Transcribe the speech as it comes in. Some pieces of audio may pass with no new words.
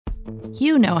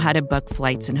You know how to book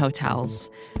flights and hotels.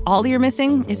 All you're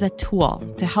missing is a tool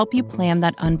to help you plan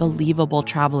that unbelievable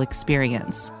travel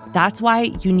experience. That's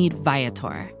why you need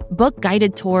Viator. Book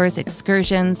guided tours,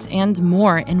 excursions, and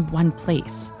more in one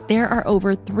place. There are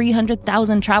over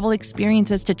 300,000 travel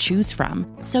experiences to choose from,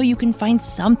 so you can find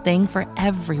something for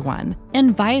everyone.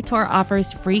 And Viator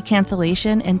offers free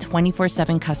cancellation and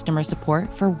 24/7 customer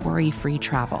support for worry-free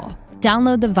travel.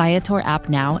 Download the Viator app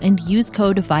now and use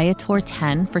code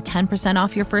Viator10 for 10%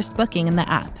 off your first booking in the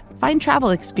app. Find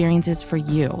travel experiences for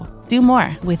you. Do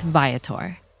more with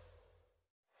Viator.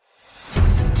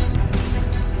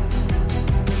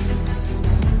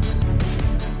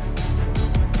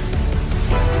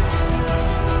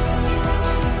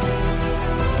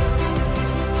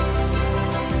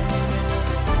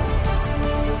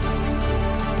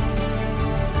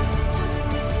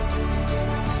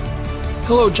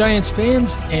 Hello, Giants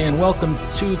fans, and welcome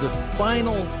to the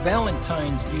final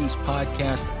Valentine's Views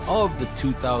podcast of the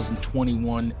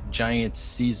 2021 Giants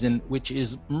season, which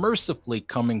is mercifully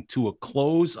coming to a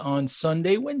close on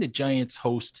Sunday when the Giants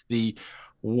host the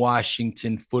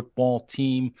Washington football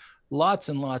team. Lots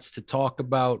and lots to talk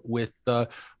about with the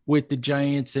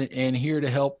Giants, and here to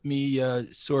help me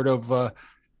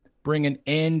bring an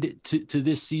end to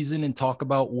this season and talk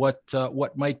about what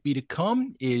might be to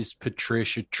come is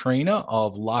Patricia Traina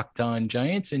of Locked On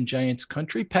Giants and Giants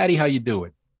Country. Patty, how you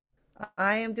doing?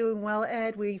 I am doing well,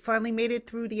 Ed. We finally made it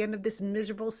through the end of this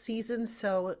miserable season,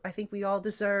 so I think we all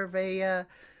deserve either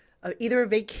a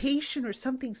vacation or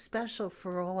something special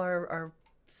for all our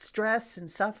stress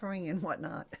and suffering and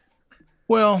whatnot.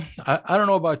 Well, I don't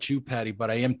know about you, Patty,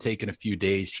 but I am taking a few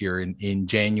days here in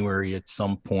January at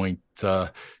some point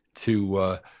to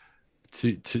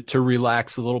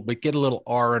relax a little bit, get a little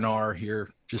R&R here,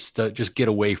 just get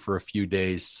away for a few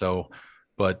days. So,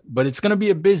 but it's going to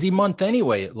be a busy month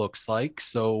anyway, it looks like.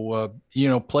 So,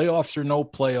 playoffs or no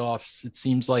playoffs, it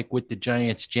seems like with the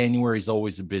Giants, January is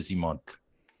always a busy month.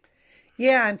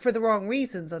 Yeah, and for the wrong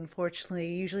reasons,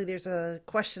 unfortunately. Usually there's a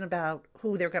question about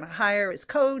who they're going to hire as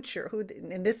coach, or who,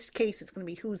 in this case, it's going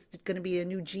to be who's going to be a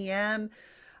new GM.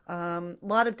 A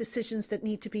lot of decisions that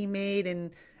need to be made,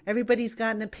 and everybody's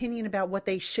got an opinion about what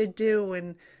they should do,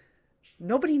 and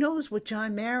nobody knows what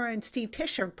John Mara and Steve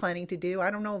Tisch are planning to do.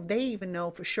 I don't know if they even know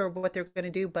for sure what they're going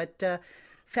to do, but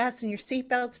fasten your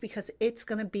seatbelts because it's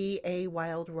going to be a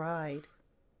wild ride.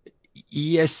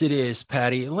 Yes, it is,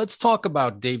 Patty. And let's talk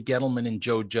about Dave Gettleman and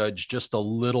Joe Judge just a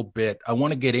little bit. I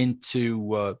want to get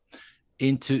into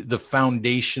the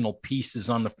foundational pieces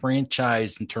on the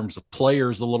franchise in terms of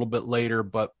players a little bit later,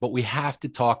 but we have to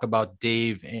talk about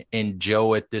Dave and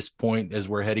Joe at this point as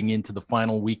we're heading into the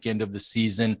final weekend of the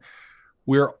season.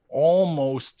 We're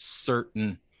almost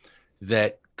certain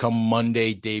that come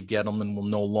Monday, Dave Gettleman will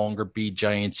no longer be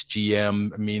Giants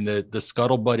GM. I mean, the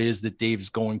scuttlebutt is that Dave's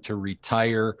going to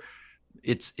retire.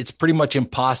 It's pretty much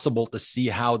impossible to see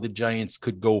how the Giants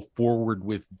could go forward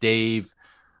with Dave.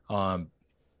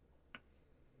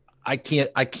 I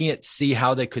can't see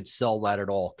how they could sell that at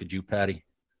all. Could you, Patty?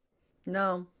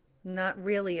 No, not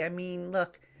really. I mean,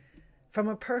 look, from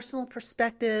a personal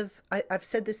perspective, I've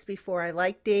said this before. I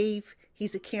like Dave.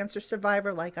 He's a cancer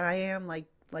survivor like I am, like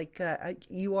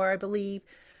you are, I believe.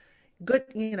 Good,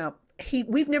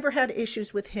 we've never had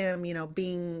issues with him,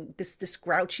 being this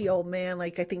grouchy old man,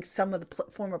 like I think some of the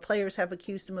former players have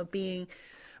accused him of being.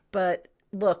 But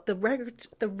look, the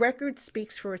record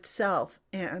speaks for itself,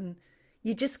 and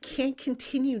you just can't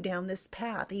continue down this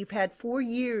path. You've had 4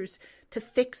 years to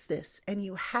fix this, and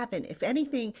you haven't. If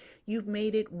anything, you've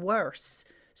made it worse.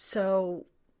 So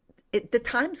the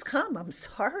time's come. I'm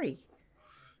sorry.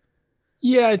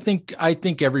 Yeah, I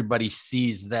think everybody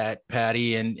sees that,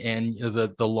 Patty, and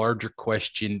the larger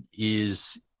question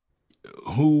is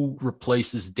who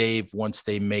replaces Dave once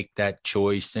they make that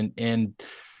choice, and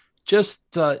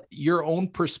just your own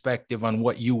perspective on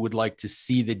what you would like to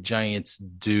see the Giants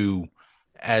do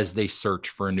as they search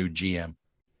for a new GM.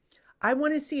 I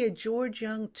want to see a George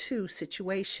Young 2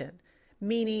 situation,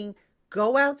 meaning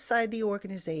go outside the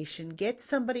organization, get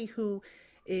somebody who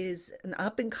is an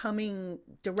up-and-coming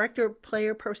director of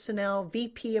player personnel,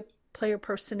 VP of player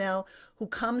personnel, who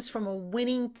comes from a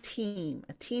winning team,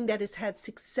 a team that has had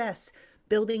success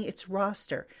building its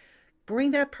roster.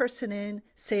 Bring that person in,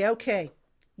 say, okay,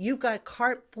 you've got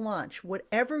carte blanche.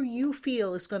 Whatever you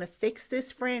feel is going to fix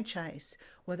this franchise,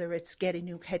 whether it's get a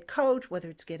new head coach, whether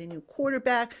it's get a new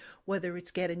quarterback, whether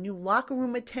it's get a new locker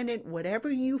room attendant, whatever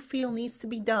you feel needs to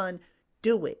be done,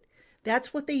 do it.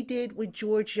 That's what they did with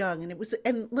George Young.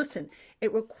 And listen,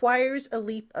 it requires a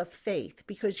leap of faith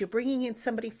because you're bringing in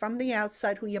somebody from the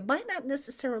outside who you might not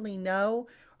necessarily know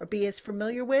or be as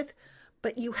familiar with,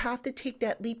 but you have to take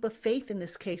that leap of faith in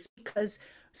this case, because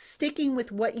sticking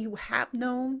with what you have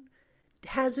known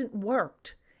hasn't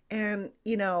worked. And,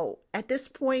 at this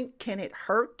point, can it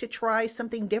hurt to try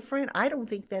something different? I don't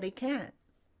think that it can.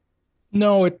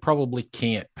 No, it probably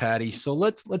can't, Patty. So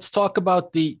let's talk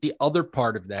about the other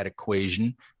part of that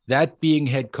equation, that being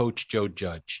head coach Joe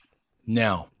Judge.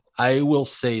 Now, I will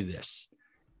say this.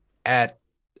 At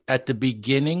the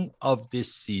beginning of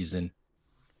this season,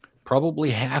 probably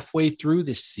halfway through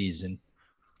this season,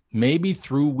 maybe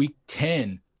through week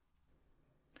 10,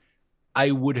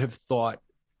 I would have thought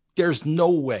there's no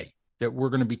way that we're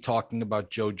going to be talking about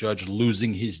Joe Judge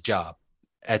losing his job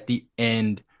at the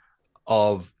end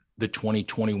of the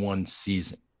 2021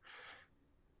 season.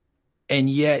 And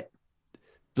yet,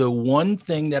 the one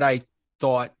thing that I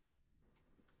thought,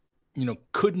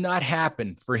 could not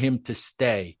happen for him to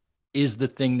stay is the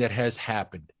thing that has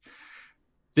happened.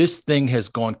 This thing has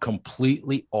gone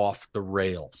completely off the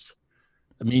rails.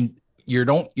 I mean, you're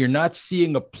not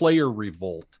seeing a player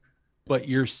revolt, but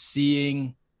you're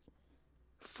seeing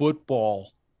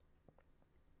football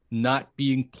not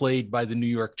being played by the New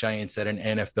York Giants at an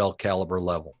NFL caliber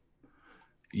level.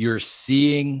 You're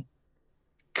seeing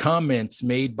comments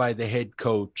made by the head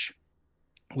coach,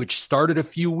 which started a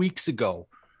few weeks ago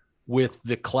with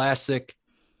the classic,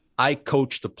 I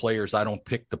coach the players, I don't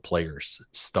pick the players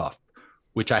stuff,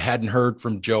 which I hadn't heard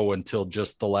from Joe until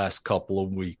just the last couple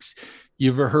of weeks.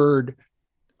 You've heard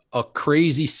a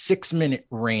crazy 6-minute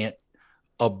rant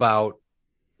about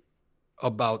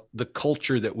the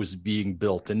culture that was being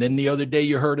built. And then the other day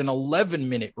you heard an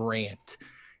 11-minute rant.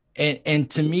 And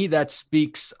to me, that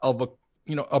speaks of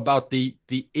about the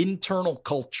internal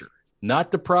culture,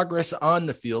 not the progress on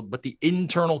the field, but the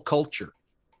internal culture.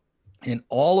 And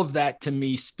all of that to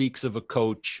me speaks of a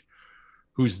coach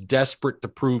who's desperate to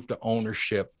prove to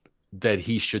ownership that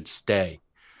he should stay.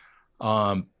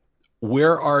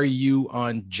 Where are you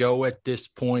on Joe at this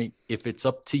point? If it's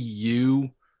up to you,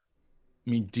 I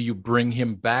mean, do you bring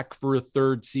him back for a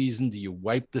third season? Do you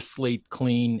wipe the slate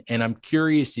clean? And I'm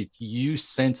curious if you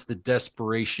sense the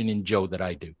desperation in Joe that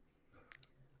I do.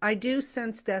 I do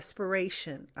sense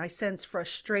desperation. I sense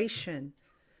frustration,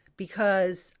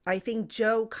 because I think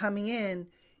Joe coming in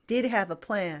did have a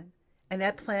plan, and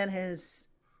that plan has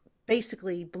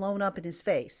basically blown up in his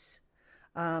face.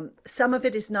 Some of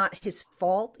it is not his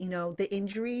fault, the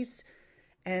injuries.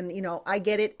 And, I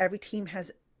get it. Every team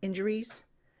has injuries.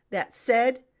 That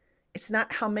said, it's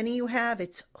not how many you have,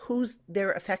 it's who's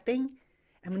they're affecting.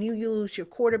 And when you lose your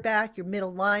quarterback, your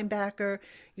middle linebacker,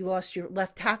 you lost your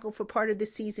left tackle for part of the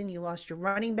season, you lost your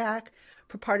running back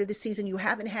for part of the season, you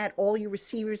haven't had all your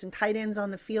receivers and tight ends on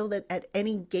the field at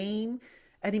any game,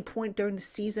 any point during the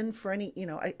season for any,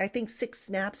 I think 6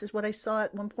 snaps is what I saw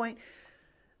at one point.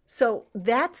 So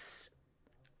that's,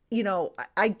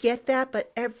 I get that,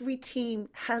 but every team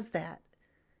has that.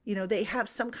 They have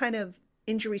some kind of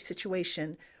injury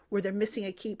situation where they're missing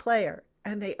a key player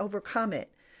and they overcome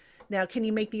it. Now, can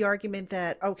you make the argument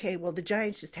that, okay, well, the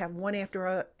Giants just have one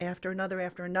after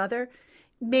another?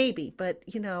 Maybe, but,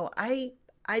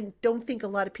 I don't think a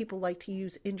lot of people like to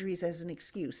use injuries as an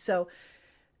excuse. So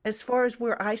as far as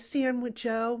where I stand with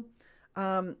Joe,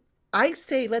 I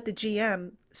say let the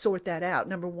GM sort that out.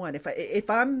 Number one, if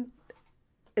I'm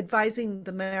advising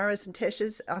the Maras and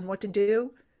Tisches on what to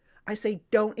do, I say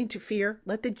don't interfere.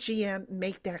 Let the GM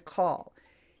make that call.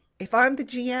 If I'm the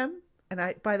GM,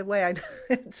 and by the way,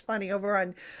 it's funny, over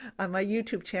on my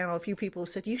YouTube channel, a few people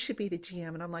said, you should be the GM.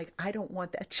 And I'm like, I don't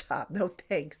want that job. No,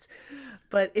 thanks.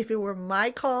 But if it were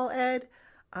my call, Ed,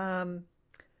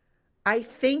 I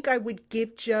think I would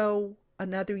give Joe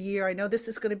another year. I know this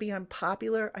is going to be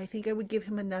unpopular. I think I would give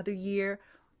him another year.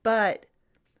 But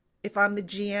if I'm the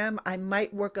GM, I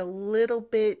might work a little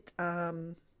bit, I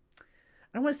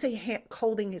don't want to say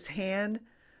holding his hand,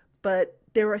 but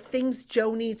there are things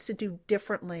Joe needs to do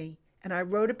differently. And I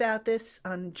wrote about this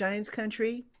on Giants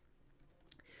Country.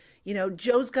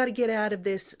 Joe's got to get out of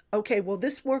this. Okay, well,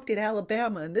 this worked at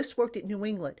Alabama and this worked at New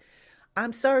England.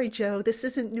 I'm sorry, Joe, this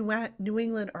isn't New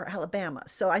England or Alabama.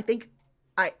 So I think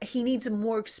he needs a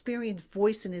more experienced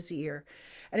voice in his ear.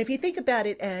 And if you think about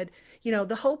it, Ed,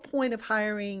 the whole point of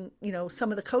hiring,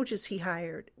 some of the coaches he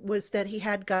hired was that he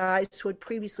had guys who had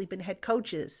previously been head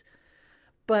coaches.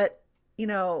 But,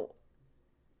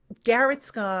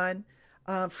 Garrett's gone.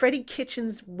 Freddie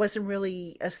Kitchens wasn't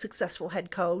really a successful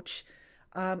head coach.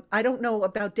 I don't know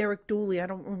about Derek Dooley. I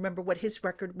don't remember what his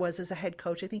record was as a head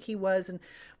coach. I think he was. And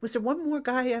was there one more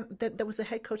guy that was a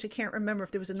head coach? I can't remember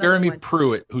if there was another Jeremy one.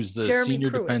 Pruitt, who's the senior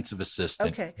defensive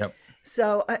assistant. Okay. Yep.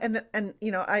 So, and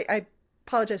I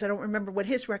apologize. I don't remember what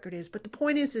his record is. But the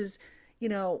point is,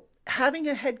 having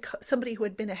somebody who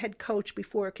had been a head coach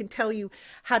before can tell you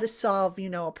how to solve,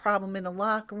 a problem in a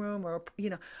locker room or,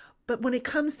 but when it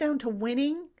comes down to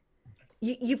winning,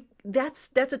 you've that's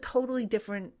a totally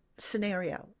different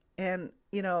scenario. And,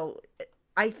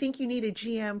 I think you need a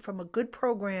GM from a good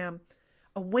program,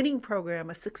 a winning program,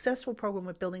 a successful program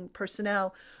with building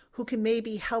personnel who can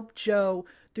maybe help Joe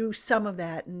through some of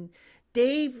that. And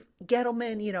Dave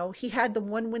Gettleman, he had the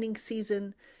one winning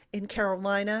season in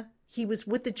Carolina. He was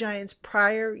with the Giants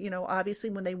prior, obviously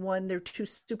when they won their 2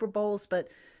 Super Bowls, but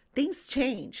things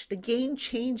change. The game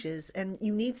changes, and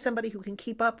you need somebody who can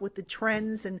keep up with the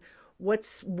trends and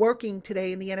what's working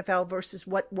today in the NFL versus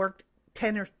what worked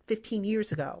 10 or 15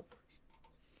 years ago.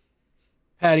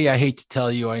 Patty, I hate to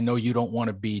tell you, I know you don't want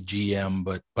to be GM,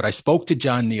 but I spoke to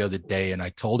John the other day and I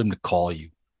told him to call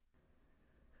you.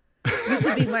 You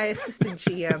could be my assistant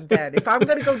GM then. If I'm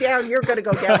going to go down, you're going to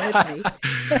go down with me.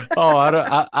 Oh,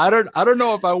 I don't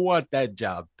know if I want that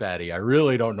job, Patty. I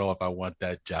really don't know if I want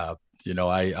that job.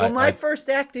 My first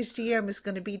act as GM is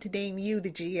going to be to name you the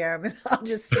GM, and I'll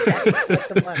just sit back and collect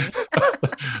the money.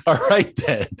 All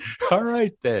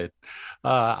right then.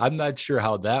 I'm not sure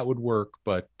how that would work,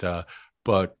 but yeah,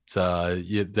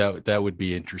 that would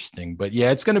be interesting. But yeah,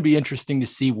 it's going to be interesting to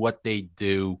see what they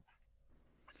do.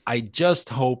 I just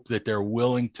hope that they're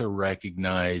willing to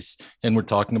recognize, and we're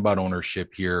talking about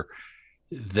ownership here,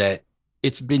 that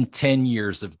it's been 10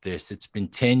 years of this. It's been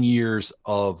 10 years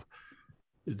of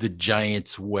the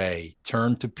Giants way.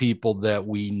 Turn to people that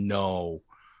we know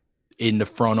in the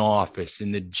front office,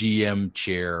 in the GM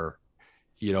chair,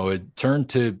 turn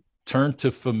to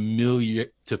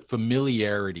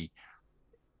familiarity.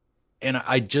 And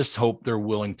I just hope they're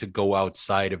willing to go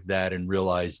outside of that and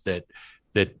realize that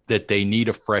they need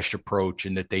a fresh approach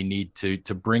and that they need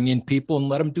to bring in people and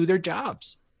let them do their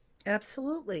jobs.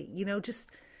 Absolutely.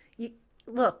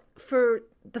 Look, for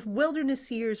the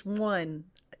Wilderness Years 1,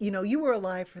 you were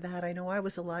alive for that. I know I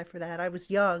was alive for that. I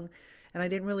was young and I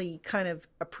didn't really kind of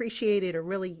appreciate it or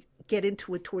really get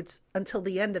into it until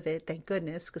the end of it. Thank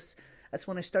goodness, because that's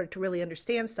when I started to really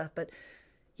understand stuff. But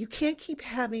you can't keep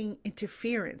having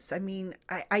interference. I mean,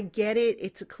 I get it.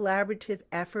 It's a collaborative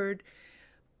effort.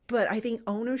 But I think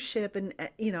ownership and,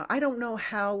 I don't know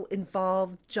how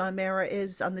involved John Mara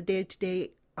is on the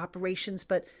day-to-day operations,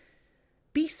 but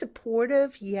be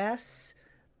supportive, yes.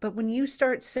 But when you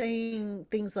start saying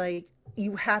things like,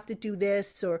 you have to do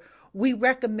this, or we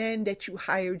recommend that you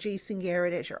hire Jason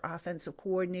Garrett as your offensive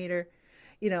coordinator,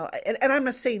 and I'm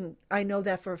not saying I know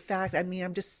that for a fact. I mean,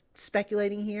 I'm just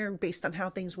speculating here based on how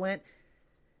things went.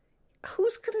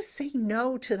 Who's going to say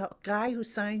no to the guy who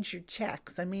signs your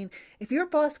checks? I mean, if your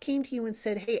boss came to you and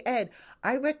said, hey, Ed,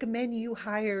 I recommend you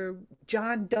hire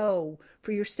John Doe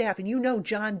for your staff, and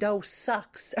John Doe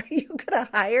sucks, are you going to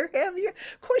hire him?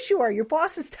 Of course you are. Your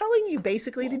boss is telling you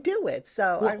basically to do it.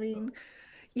 So, I mean,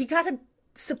 you got to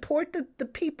support the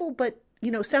people, but,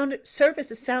 serve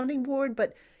as a sounding board,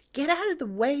 but get out of the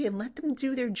way and let them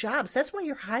do their jobs. That's why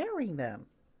you're hiring them.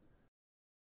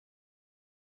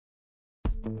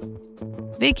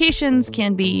 Vacations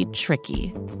can be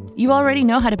tricky. You already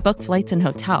know how to book flights and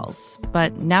hotels,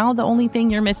 but now the only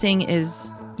thing you're missing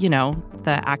is,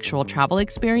 the actual travel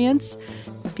experience.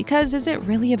 Because is it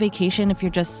really a vacation if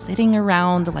you're just sitting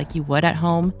around like you would at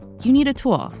home? You need a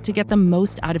tool to get the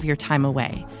most out of your time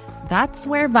away. That's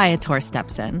where Viator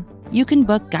steps in. You can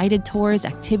book guided tours,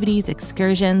 activities,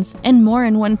 excursions, and more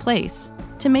in one place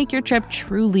to make your trip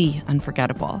truly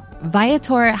unforgettable.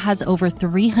 Viator has over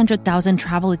 300,000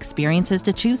 travel experiences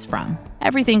to choose from.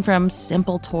 Everything from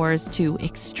simple tours to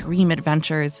extreme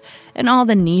adventures and all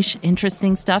the niche,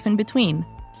 interesting stuff in between.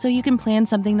 So you can plan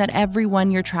something that everyone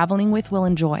you're traveling with will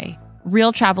enjoy.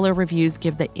 Real traveler reviews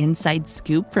give the inside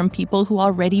scoop from people who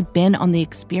already been on the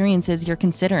experiences you're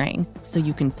considering, so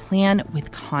you can plan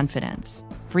with confidence.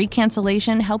 Free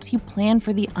cancellation helps you plan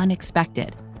for the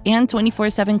unexpected. And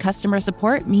 24/7 customer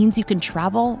support means you can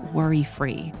travel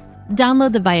worry-free.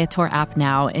 Download the Viator app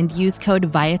now and use code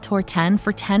Viator10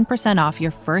 for 10% off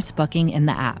your first booking in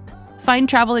the app. Find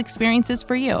travel experiences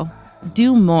for you.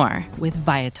 Do more with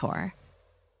Viator.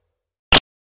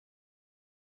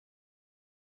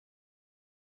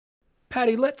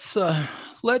 Patty, let's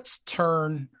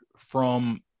turn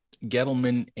from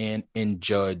Gettleman and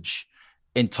Judge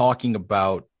and talking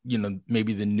about,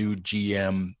 maybe the new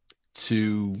GM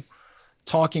to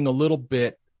talking a little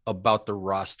bit about the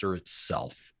roster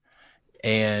itself.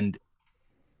 And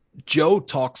Joe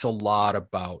talks a lot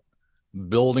about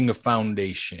building a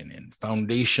foundation and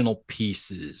foundational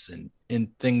pieces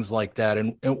and things like that.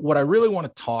 And what I really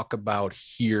want to talk about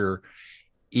here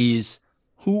is,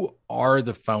 who are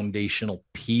the foundational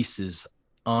pieces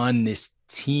on this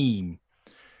team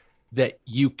that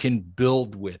you can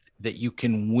build with, that you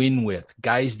can win with,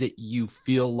 guys that you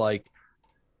feel like,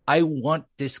 I want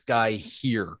this guy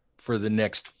here for the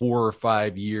next 4 or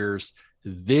 5 years.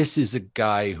 This is a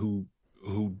guy who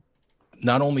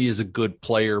not only is a good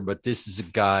player, but this is a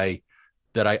guy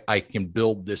that I can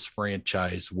build this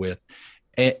franchise with.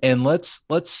 And let's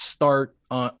start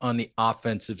on the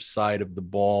offensive side of the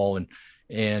ball.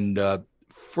 And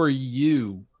for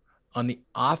you, on the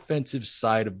offensive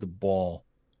side of the ball,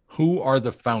 who are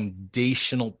the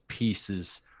foundational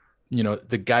pieces,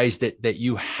 the guys that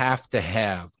you have to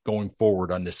have going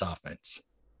forward on this offense?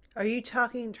 Are you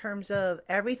talking in terms of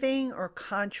everything or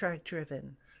contract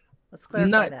driven? Let's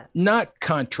clarify that. Not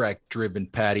contract driven,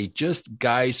 Patty, just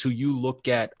guys who you look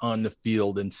at on the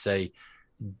field and say,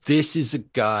 this is a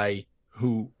guy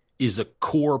who is a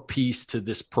core piece to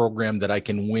this program that I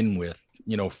can win with,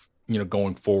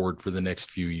 going forward for the next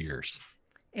few years.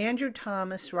 Andrew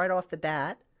Thomas, right off the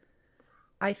bat.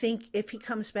 I think if he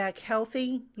comes back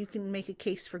healthy, you can make a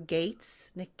case for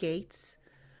Nick Gates.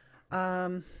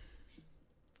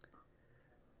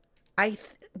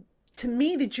 To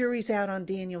me, the jury's out on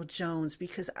Daniel Jones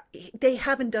because they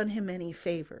haven't done him any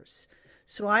favors.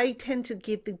 So I tend to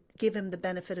give him the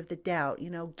benefit of the doubt.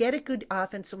 Get a good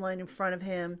offensive line in front of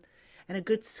him and a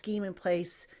good scheme in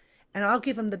place, and I'll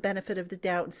give him the benefit of the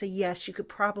doubt and say, yes, you could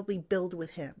probably build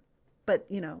with him. But,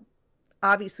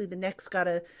 obviously the neck's got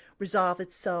to resolve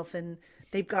itself, and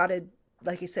they've got to,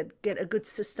 like I said, get a good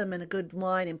system and a good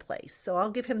line in place. So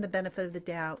I'll give him the benefit of the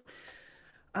doubt.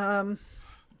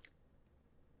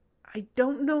 I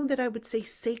don't know that I would say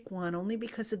Saquon, only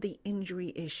because of the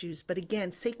injury issues. But again,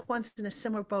 Saquon's in a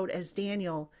similar boat as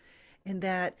Daniel in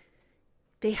that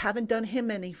they haven't done him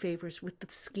any favors with the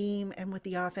scheme and with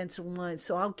the offensive line.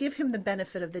 So I'll give him the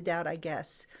benefit of the doubt, I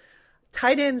guess.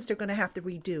 Tight ends, they're going to have to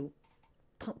redo,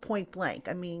 point blank.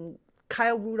 I mean,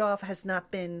 Kyle Rudolph has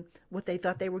not been what they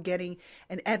thought they were getting,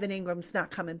 and Evan Ingram's not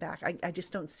coming back. I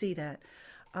just don't see that.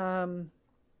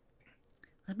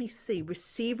 Let me see.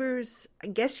 Receivers, I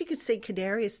guess you could say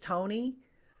Kadarius Toney,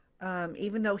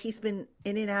 even though he's been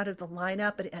in and out of the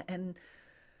lineup. And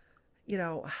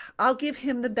I'll give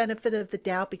him the benefit of the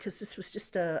doubt because this was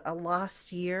just a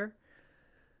lost year.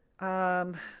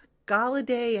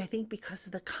 Galladay, I think because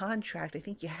of the contract, I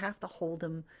think you have to hold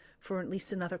him for at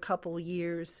least another couple of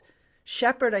years.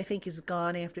 Shepard, I think, is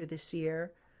gone after this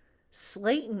year.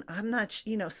 Slayton, I'm not,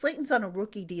 Slayton's on a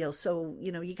rookie deal, so,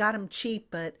 you got him cheap,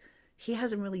 but he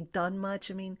hasn't really done much.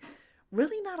 I mean,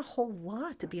 really not a whole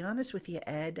lot, to be honest with you,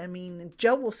 Ed. I mean,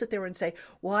 Joe will sit there and say,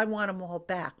 well, I want them all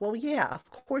back. Well, yeah, of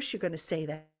course you're going to say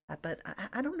that. But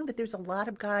I don't know that there's a lot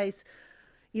of guys,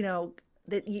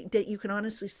 that you can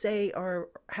honestly say or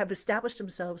have established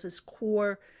themselves as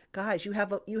core guys. You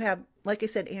have, like I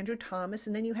said, Andrew Thomas,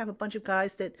 and then you have a bunch of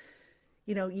guys that,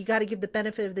 you got to give the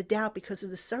benefit of the doubt because of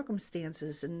the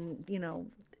circumstances. And,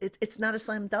 it's not a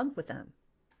slam dunk with them.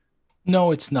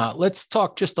 No, it's not. Let's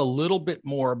talk just a little bit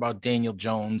more about Daniel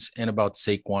Jones and about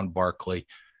Saquon Barkley.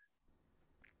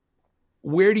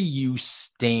 Where do you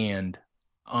stand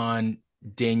on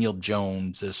Daniel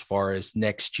Jones as far as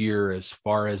next year, as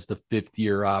far as the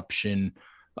fifth-year option?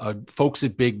 Folks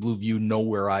at Big Blue View know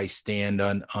where I stand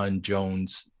on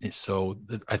Jones. So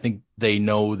I think they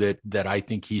know that I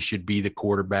think he should be the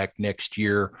quarterback next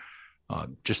year,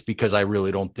 just because I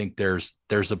really don't think there's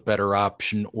a better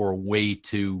option or a way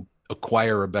to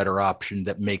acquire a better option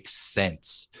that makes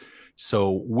sense.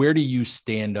 So where do you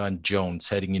stand on Jones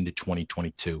heading into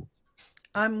 2022?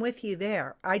 I'm with you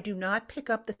there. I do not pick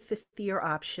up the fifth-year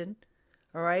option.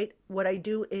 All right. What I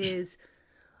do is,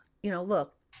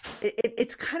 look,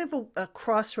 it's kind of a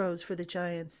crossroads for the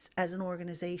Giants as an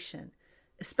organization,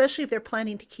 especially if they're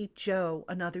planning to keep Joe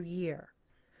another year.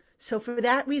 So for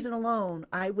that reason alone,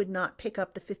 I would not pick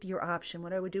up the fifth-year option.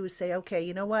 What I would do is say, okay,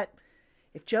 you know what?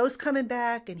 If Joe's coming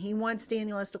back and he wants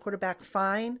Daniel as the quarterback,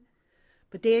 fine.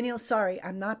 But Daniel, sorry,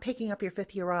 I'm not picking up your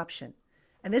fifth-year option.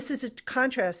 And this is a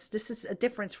contrast. This is a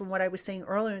difference from what I was saying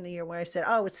earlier in the year where I said,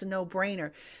 oh, it's a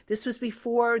no-brainer. This was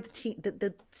before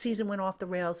the season went off the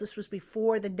rails. This was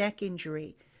before the neck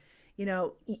injury.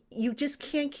 You just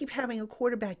can't keep having a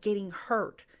quarterback getting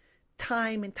hurt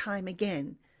time and time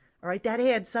again. All right, that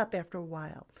adds up after a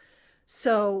while.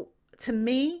 So to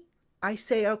me, I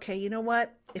say, okay, you know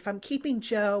what? If I'm keeping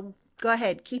Joe, go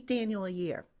ahead, keep Daniel a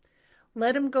year.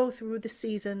 Let him go through the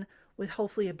season with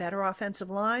hopefully a better offensive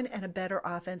line and a better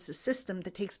offensive system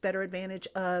that takes better advantage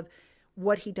of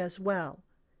what he does well.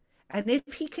 And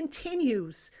if he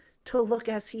continues to look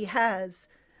as he has,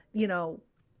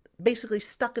 basically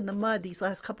stuck in the mud these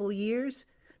last couple of years,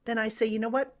 then I say, you know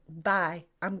what? Bye.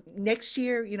 I'm next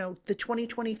year, the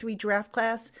 2023 draft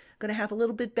class going to have a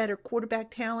little bit better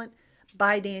quarterback talent.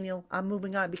 Bye, Daniel. I'm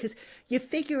moving on, because you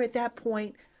figure at that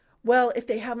point, well, if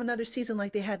they have another season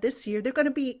like they had this year, they're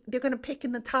going to pick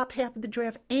in the top half of the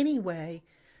draft anyway.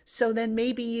 So then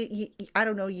maybe I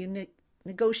don't know, you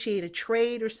negotiate a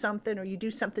trade or something, or you do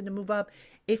something to move up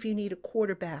if you need a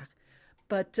quarterback.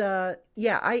 But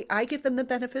yeah, I give them the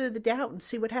benefit of the doubt and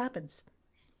see what happens.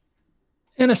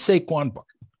 And a Saquon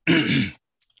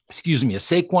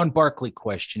Barkley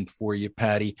question for you,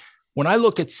 Patty. When I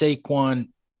look at Saquon,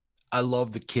 I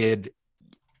love the kid.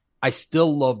 I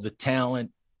still love the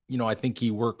talent. I think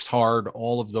he works hard,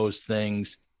 all of those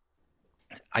things.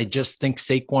 I just think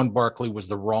Saquon Barkley was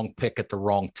the wrong pick at the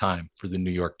wrong time for the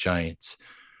New York Giants.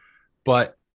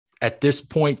 But at this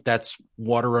point, that's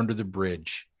water under the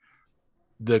bridge.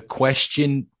 The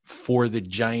question for the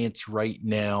Giants right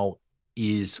now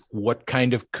is, what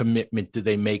kind of commitment do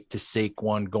they make to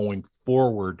Saquon going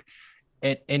forward?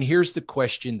 And here's the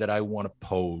question that I want to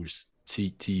pose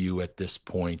to you at this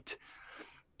point.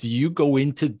 Do you go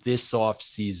into this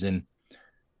offseason,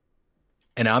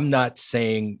 and I'm not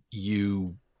saying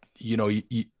you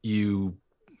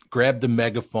grab the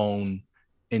megaphone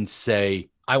and say,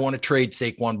 I want to trade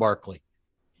Saquon Barkley,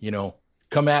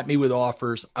 come at me with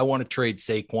offers. I want to trade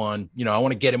Saquon. I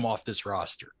want to get him off this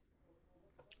roster.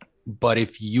 But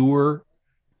if you're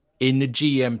in the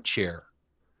GM chair,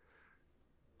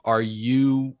 are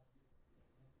you,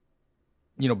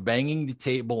 banging the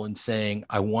table and saying,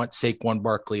 I want Saquon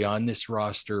Barkley on this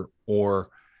roster? Or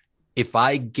if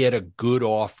I get a good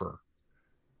offer,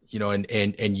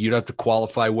 and you'd have to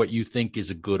qualify what you think is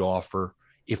a good offer.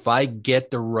 If I get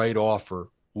the right offer,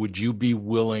 would you be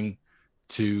willing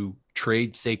to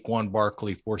trade Saquon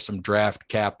Barkley for some draft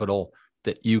capital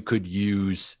that you could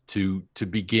use to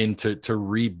begin to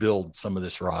rebuild some of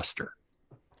this roster?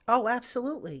 Oh,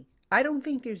 absolutely. I don't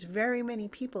think there's very many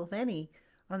people, if any,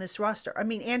 on this roster. I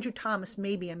mean, Andrew Thomas,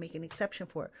 maybe I make an exception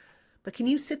for. But can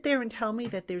you sit there and tell me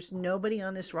that there's nobody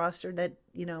on this roster that,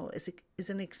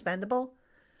 isn't expendable?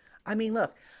 I mean,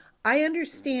 look, I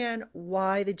understand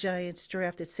why the Giants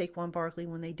drafted Saquon Barkley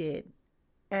when they did.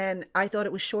 And I thought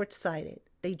it was short-sighted.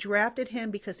 They drafted him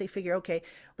because they figure, okay,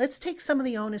 let's take some of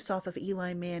the onus off of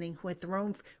Eli Manning, who had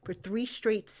thrown for 3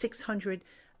 straight 600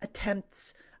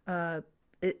 attempts in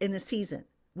a season,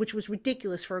 which was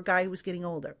ridiculous for a guy who was getting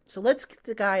older. So let's get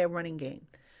the guy a running game.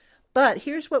 But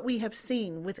here's what we have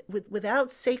seen without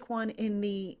Saquon in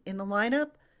the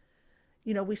lineup.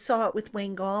 We saw it with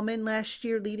Wayne Gallman last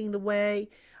year leading the way.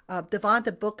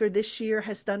 Devonta Booker this year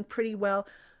has done pretty well.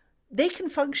 They can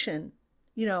function,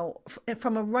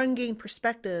 from a run game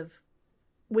perspective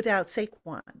without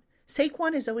Saquon.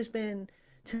 Saquon has always been,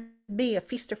 to me, a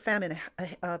feast or famine,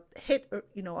 a hit,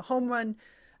 a home run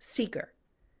seeker.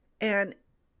 And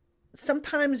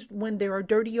sometimes when there are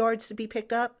dirty yards to be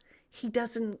picked up, he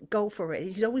doesn't go for it.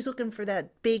 He's always looking for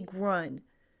that big run,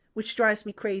 which drives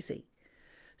me crazy.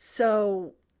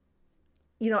 So,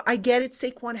 I get it.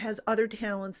 Saquon has other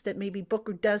talents that maybe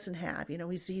Booker doesn't have.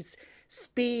 He's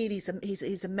speed, he's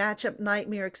a matchup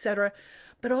nightmare, etc.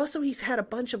 But also he's had a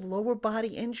bunch of lower body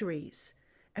injuries.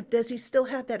 And does he still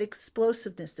have that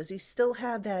explosiveness? Does he still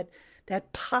have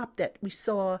that pop that we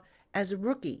saw as a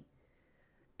rookie?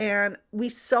 And we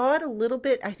saw it a little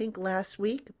bit, I think, last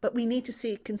week, but we need to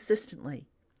see it consistently.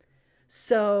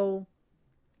 So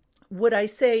would I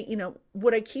say,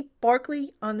 would I keep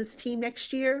Barkley on this team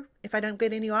next year if I don't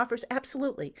get any offers?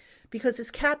 Absolutely. Because his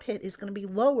cap hit is going to be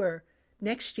lower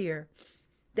next year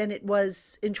than it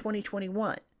was in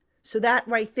 2021. So that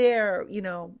right there,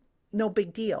 no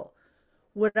big deal.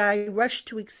 Would I rush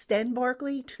to extend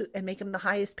Barkley and make him the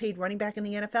highest paid running back in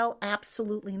the NFL?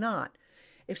 Absolutely not.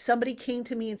 If somebody came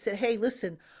to me and said, hey,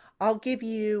 listen, I'll give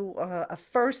you a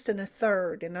first and a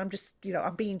third, and I'm just,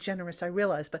 I'm being generous, I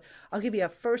realize, but I'll give you a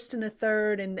first and a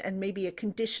third and maybe a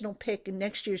conditional pick in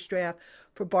next year's draft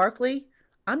for Barkley,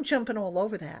 I'm jumping all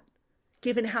over that,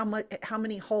 given how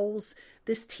many holes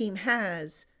this team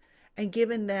has, and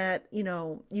given that,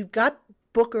 you've got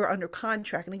Booker under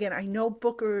contract. And again, I know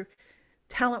Booker,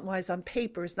 talent-wise on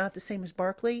paper, is not the same as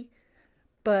Barkley,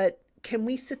 but can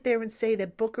we sit there and say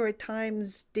that Booker at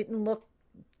times didn't look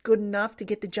good enough to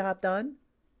get the job done?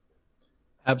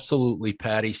 Absolutely,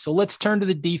 Patty. So let's turn to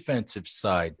the defensive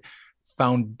side.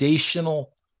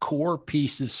 Foundational core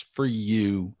pieces for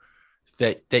you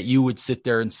that you would sit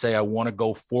there and say, I want to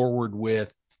go forward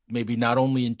with, maybe not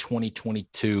only in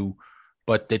 2022,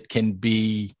 but that can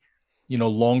be,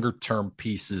 longer term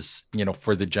pieces,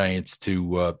 for the Giants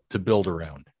to build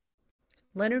around.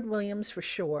 Leonard Williams, for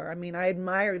sure. I mean, I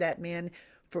admire that man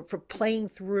for playing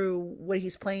through what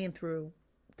he's playing through,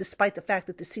 despite the fact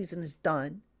that the season is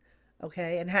done,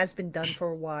 okay, and has been done for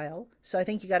a while. So I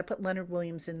think you got to put Leonard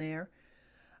Williams in there.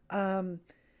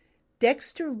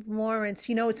 Dexter Lawrence,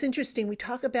 it's interesting. We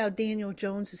talk about Daniel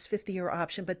Jones's 50-year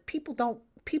option, but people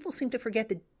seem to forget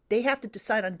that they have to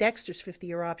decide on Dexter's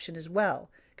 50-year option as well,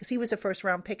 because he was a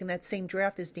first-round pick in that same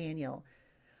draft as Daniel.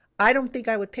 I don't think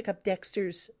I would pick up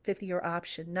Dexter's 50-year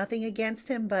option. Nothing against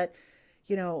him, but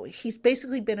he's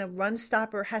basically been a run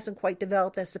stopper, hasn't quite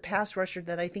developed as the pass rusher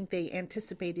that I think they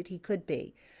anticipated he could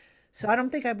be. So I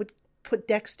don't think I would put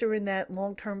Dexter in that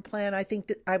long-term plan. I think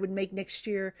that I would make next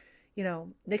year,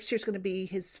 next year's going to be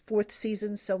his 4th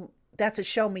season, so that's a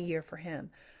show me year for him.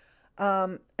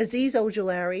 Azeez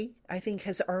Ojulari, I think,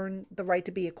 has earned the right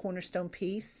to be a cornerstone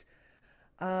piece.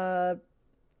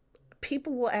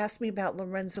 People will ask me about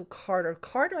Lorenzo Carter.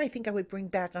 Carter, I think I would bring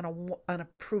back on a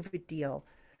prove-it deal,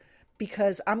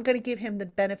 because I'm going to give him the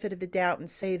benefit of the doubt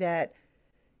and say that,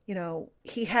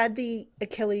 he had the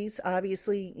Achilles,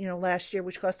 obviously, last year,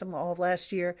 which cost him all of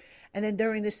last year. And then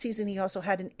during the season, he also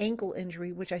had an ankle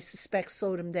injury, which I suspect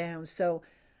slowed him down. So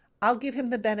I'll give him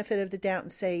the benefit of the doubt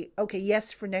and say, okay,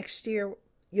 yes, for next year,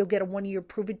 you'll get a 1-year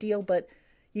prove-it deal, but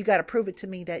you got to prove it to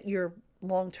me that you're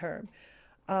long-term.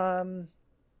 Trying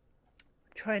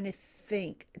to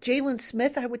think. Jalen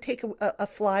Smith, I would take a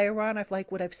flyer on. I've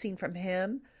liked what I've seen from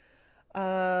him.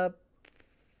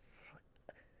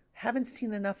 Haven't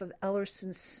seen enough of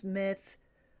Ellerson Smith.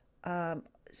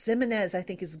 Zimenez, I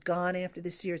think, is gone after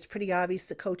this year. It's pretty obvious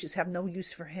the coaches have no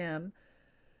use for him.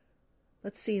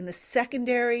 Let's see. In the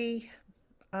secondary,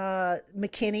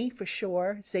 McKinney for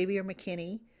sure. Xavier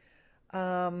McKinney.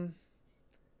 I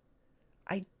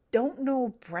don't know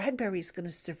if Bradbury's going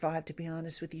to survive, to be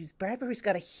honest with you. Bradbury's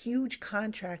got a huge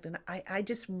contract, and I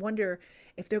just wonder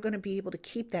if they're going to be able to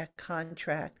keep that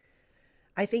contract.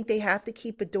 I think they have to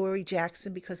keep Adoree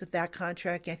Jackson because of that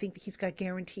contract. I think he's got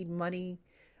guaranteed money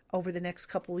over the next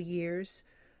couple of years.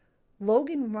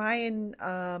 Logan Ryan,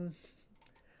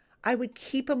 I would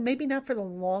keep him, maybe not for the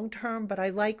long term, but I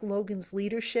like Logan's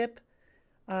leadership.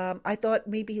 I thought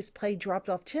maybe his play dropped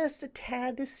off just a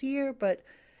tad this year, but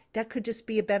that could just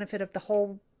be a benefit of the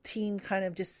whole team kind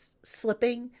of just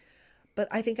slipping. But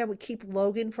I think I would keep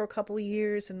Logan for a couple of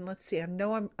years. And let's see,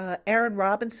 Aaron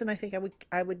Robinson, I think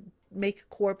I would make a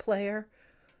core player.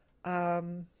 Who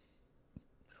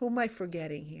am I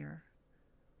forgetting here?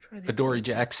 Adoree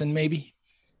Jackson, maybe?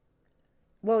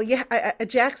 Well, yeah,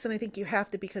 Jackson, I think you have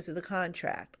to because of the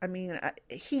contract. I mean,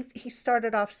 he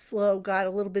started off slow, got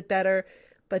a little bit better,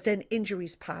 but then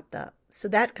injuries popped up. So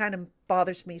that kind of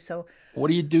bothers me. So what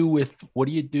do you do with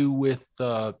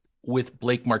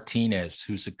Blake Martinez,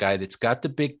 who's a guy that's got the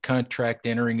big contract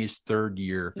entering his 3rd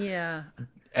year? Yeah.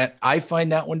 I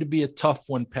find that one to be a tough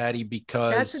one, Patty,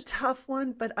 because that's a tough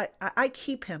one, but I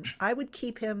keep him. I would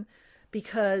keep him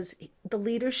because the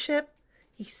leadership,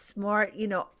 he's smart.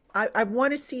 I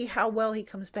want to see how well he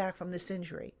comes back from this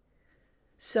injury.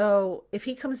 So if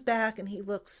he comes back and he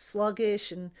looks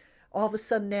sluggish, and all of a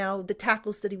sudden now the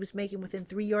tackles that he was making within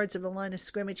 3 yards of the line of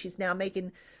scrimmage, he's now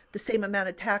making the same amount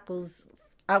of tackles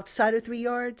outside of 3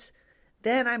 yards,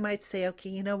 then I might say, okay,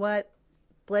 you know what,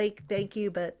 Blake, thank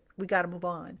you, but we got to move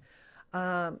on.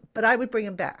 But I would bring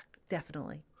him back,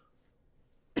 definitely.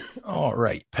 All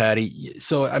right, Patty.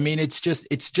 So, I mean, it's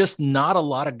just not a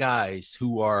lot of guys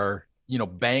who are,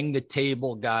 bang the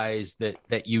table guys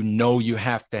that you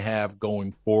have to have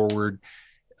going forward.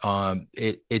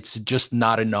 It's just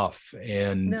not enough.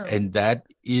 And that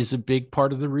is a big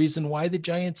part of the reason why the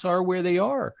Giants are where they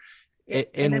are.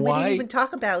 And why we didn't even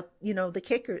talk about, the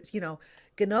kickers,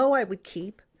 Gano I would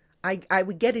keep. I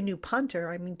would get a new punter.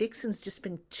 I mean, Dixon's just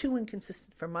been too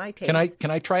inconsistent for my taste.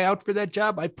 Can I try out for that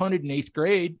job? I punted in 8th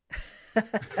grade.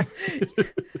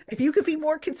 If you could be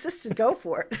more consistent, go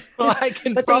for it. Well, I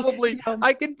can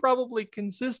probably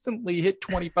consistently hit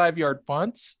 25-yard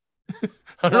punts.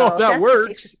 I don't know if that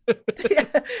works.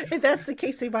 If that's the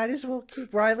case, they might as well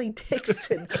keep Riley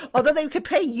Dixon. Although they could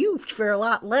pay you for a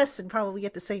lot less and probably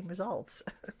get the same results.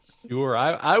 Sure,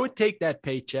 I would take that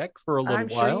paycheck for a little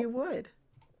while. I'm sure you would.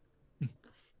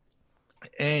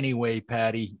 Anyway,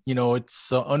 Patty,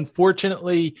 it's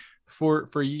unfortunately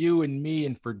for you and me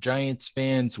and for Giants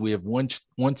fans, we have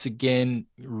once again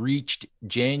reached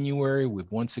January.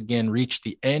 We've once again reached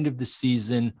the end of the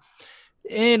season.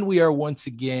 And we are once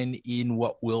again in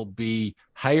what will be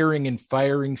hiring and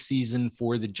firing season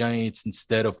for the Giants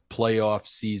instead of playoff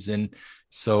season.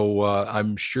 So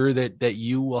I'm sure that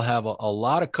you will have a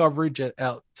lot of coverage at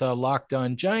Locked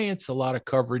On Giants, a lot of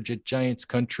coverage at Giants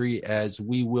Country, as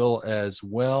we will as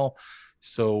well.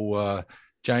 So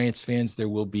Giants fans, there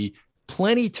will be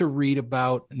plenty to read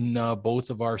about in both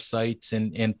of our sites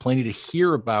and plenty to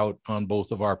hear about on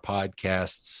both of our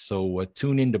podcasts. So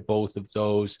tune into both of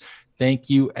those. Thank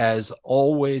you, as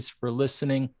always, for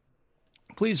listening.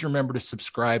 Please remember to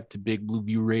subscribe to Big Blue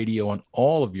View Radio on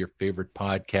all of your favorite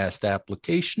podcast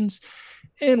applications,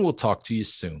 and we'll talk to you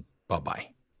soon. Bye-bye.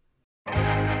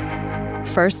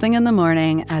 First thing in the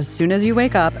morning, as soon as you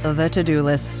wake up, the to-do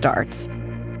list starts.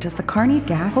 Does the car need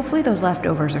gas? Hopefully those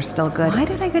leftovers are still good. Why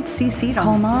did I get CC'd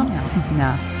on Mom?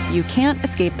 No. You can't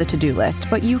escape the to-do list,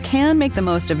 but you can make the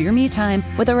most of your me time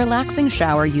with a relaxing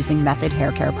shower using Method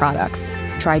Hair Care products.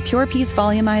 Try Pure Peace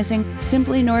Volumizing,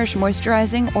 Simply Nourish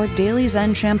Moisturizing, or Daily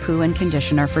Zen Shampoo and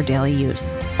Conditioner for daily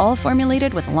use. All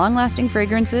formulated with long-lasting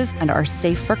fragrances and are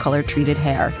safe for color-treated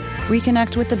hair.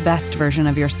 Reconnect with the best version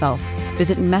of yourself.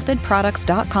 Visit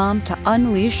methodproducts.com to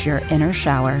unleash your inner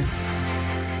shower.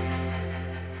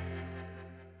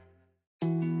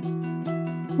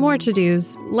 More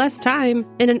to-dos, less time,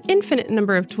 and an infinite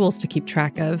number of tools to keep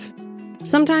track of.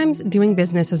 Sometimes doing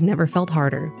business has never felt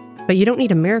harder, but you don't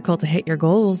need a miracle to hit your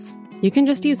goals. You can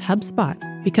just use HubSpot,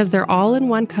 because their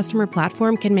all-in-one customer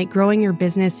platform can make growing your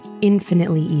business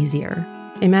infinitely easier.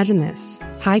 Imagine this: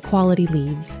 high-quality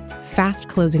leads, fast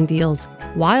closing deals,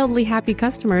 wildly happy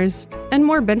customers, and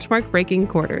more benchmark-breaking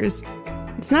quarters.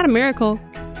 It's not a miracle,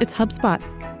 it's HubSpot.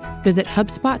 Visit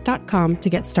HubSpot.com to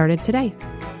get started today.